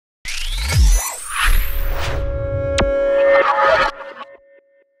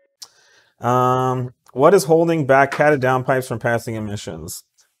what is holding back Catted Downpipes from passing emissions?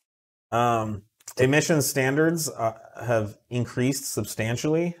 Emission standards have increased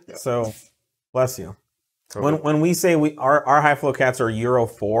substantially. Yeah. So, bless you. Totally. When we say our high flow cats are Euro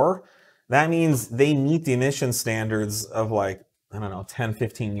 4, that means they meet the emission standards of like, I don't know, 10,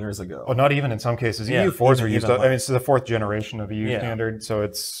 15 years ago. Well, not even in some cases. Yeah, EU4s are used. I mean, it's the 4th generation of the EU standard, so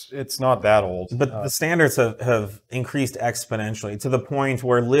it's not that old. But the standards have increased exponentially to the point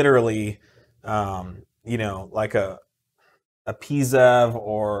where literally, you know, like a PZEV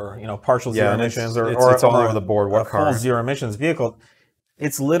or, you know, partial zero emissions or it's all over the board. What full zero emissions vehicle,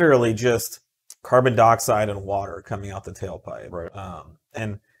 it's literally just carbon dioxide and water coming out the tailpipe. Right.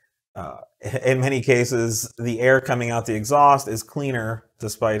 In many cases, the air coming out the exhaust is cleaner,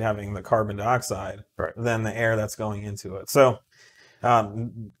 despite having the carbon dioxide, than the air that's going into it. So,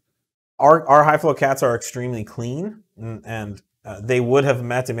 our high flow cats are extremely clean, and they would have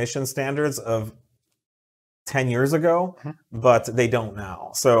met emission standards of 10 years ago, but they don't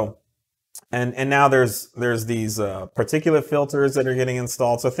now. So, and now there's these particulate filters that are getting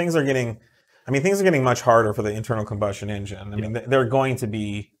installed. So things are getting much harder for the internal combustion engine. I mean, they're going to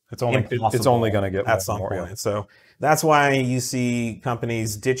be. It's only going to get at some point. Yeah. So that's why you see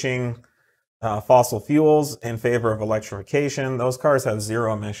companies ditching fossil fuels in favor of electrification. Those cars have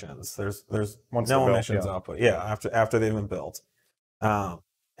zero emissions. There's no emissions output. Yeah, after they've been built.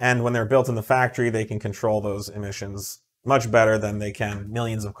 And when they're built in the factory, they can control those emissions much better than they can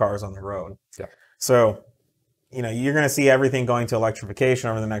millions of cars on the road. Yeah. So, you know, you're going to see everything going to electrification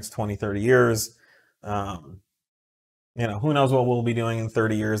over the next 20, 30 years. You know, who knows what we'll be doing in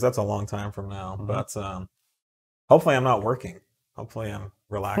 30 years. That's a long time from now. But hopefully I'm not working. Hopefully I'm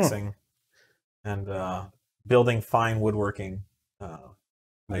relaxing and building fine woodworking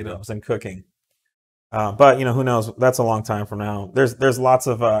items and cooking. But, you know, who knows? That's a long time from now. There's lots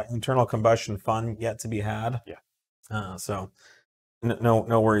of internal combustion fun yet to be had. Yeah. So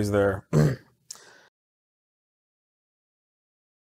no worries there.